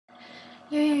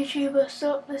Yo YouTube, what's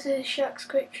up? This is Shark's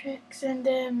Quick Tricks,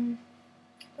 and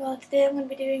well, today I'm going to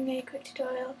be doing a quick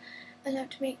tutorial on how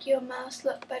to make your mouse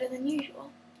look better than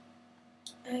usual.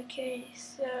 Okay,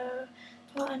 so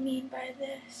what I mean by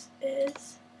this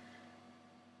is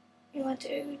you want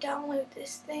to download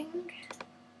this thing.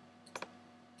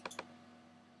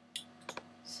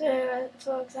 So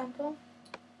for example,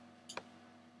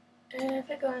 if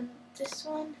I go on this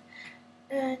one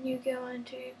and you go on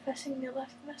to pressing the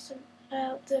left mouse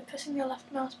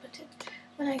button,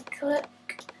 when I click,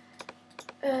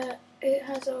 it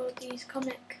has all these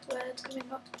comic words coming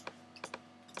up,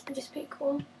 which is pretty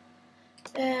cool.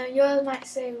 Yours might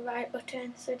say right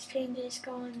button, so to change it, just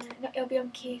go on, it'll be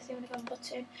on key, so you want to go on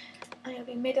button, and it'll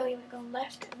be middle, you want to go on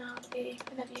left, and that'll be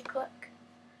whenever you click.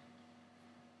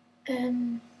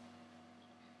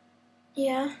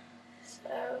 Yeah, so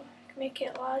you can make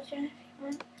it larger if you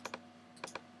want,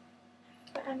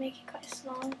 but I make it quite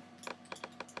small.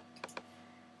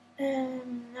 Now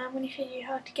I'm going to show you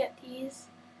how to get these.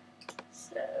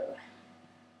 So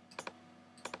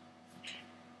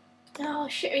now I'll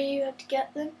show you how to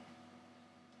get them.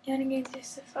 You want to go into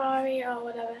Safari or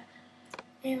whatever.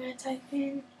 You want to type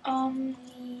in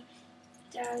AWSOME.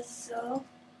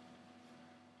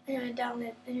 And you want to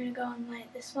download. And you want to go on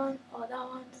like this one or that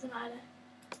one, doesn't matter.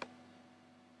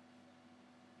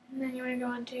 And then you want to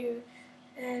go on to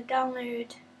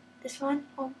download this one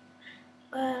or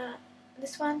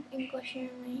this one, English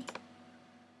only.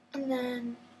 And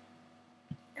then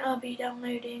I'll be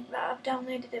downloading, but I've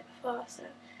downloaded it before, so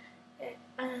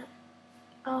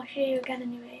I'll show you again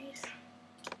anyways.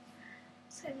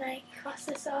 So now you can cross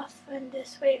this off and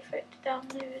just wait for it to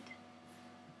download.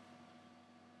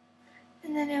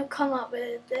 And then it'll come up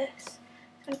with this.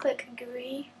 So click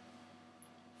agree.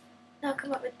 Now it'll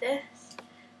come up with this.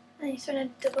 And you just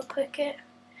want to double click it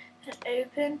and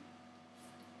open.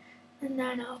 And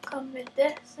then it'll come with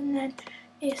this, and then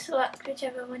you select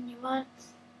whichever one you want.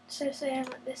 So say I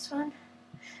want this one.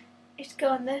 You just go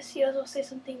on this, yours will say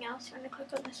something else, you want to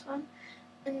click on this one.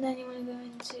 And then you want to go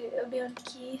into, it'll be on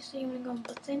key, so you want to go on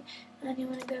button, and then you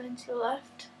want to go into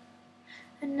left.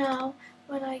 And now,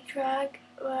 when I drag,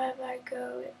 wherever I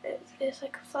go, it's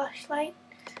like a flashlight.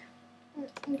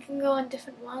 You can go on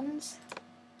different ones.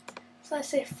 So let's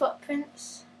say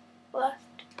footprints, left.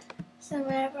 So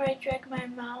whenever I drag my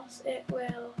mouse, it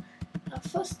will have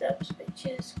footsteps, which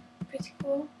is pretty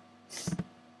cool.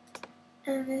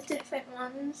 And there's different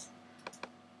ones.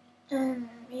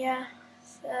 Yeah,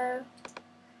 so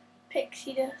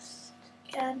pixie dust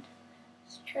again,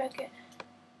 just drag it.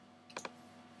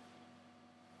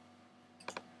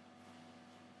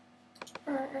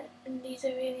 And these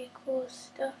are really cool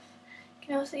stuff. You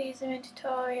can also use them in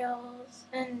tutorials,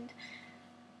 and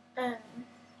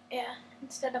yeah,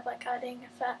 instead of like adding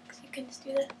effects, you can just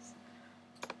do this.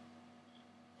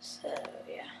 So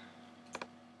yeah.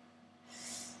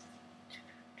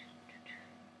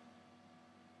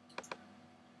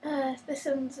 This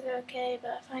one's okay,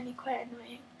 but I find it quite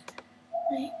annoying.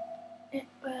 Right, it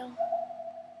will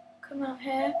come out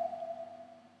here,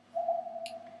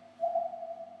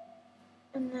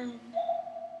 and then,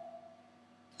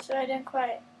 so I don't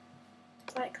quite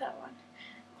like that one.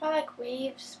 I quite like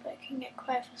waves, but it can get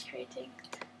quite frustrating.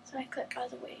 So I click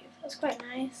as a wave. That's quite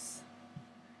nice.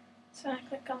 So when I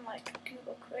click on like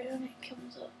Google Chrome, it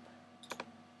comes up.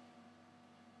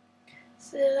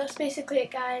 So that's basically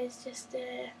it, guys. Just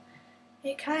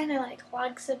it kind of like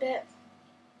lags a bit.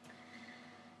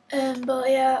 But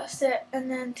yeah, that's it. And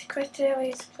then to quit it, I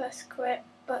use press quit,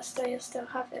 but still you'll still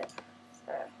have it.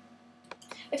 So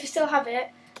if you still have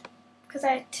it, because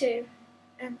I had two,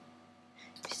 if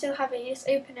you still have it, you just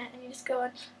open it and you just go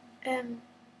on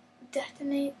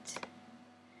detonate,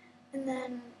 and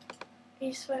then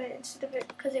you just want it, instead of it,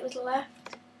 because it was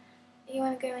left, you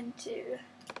want to go into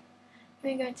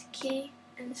key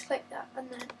and just click that, and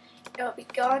then it'll be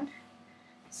gone.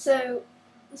 So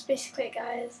that's basically it,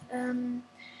 guys.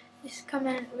 Just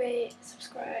comment, rate,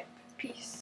 subscribe. Peace.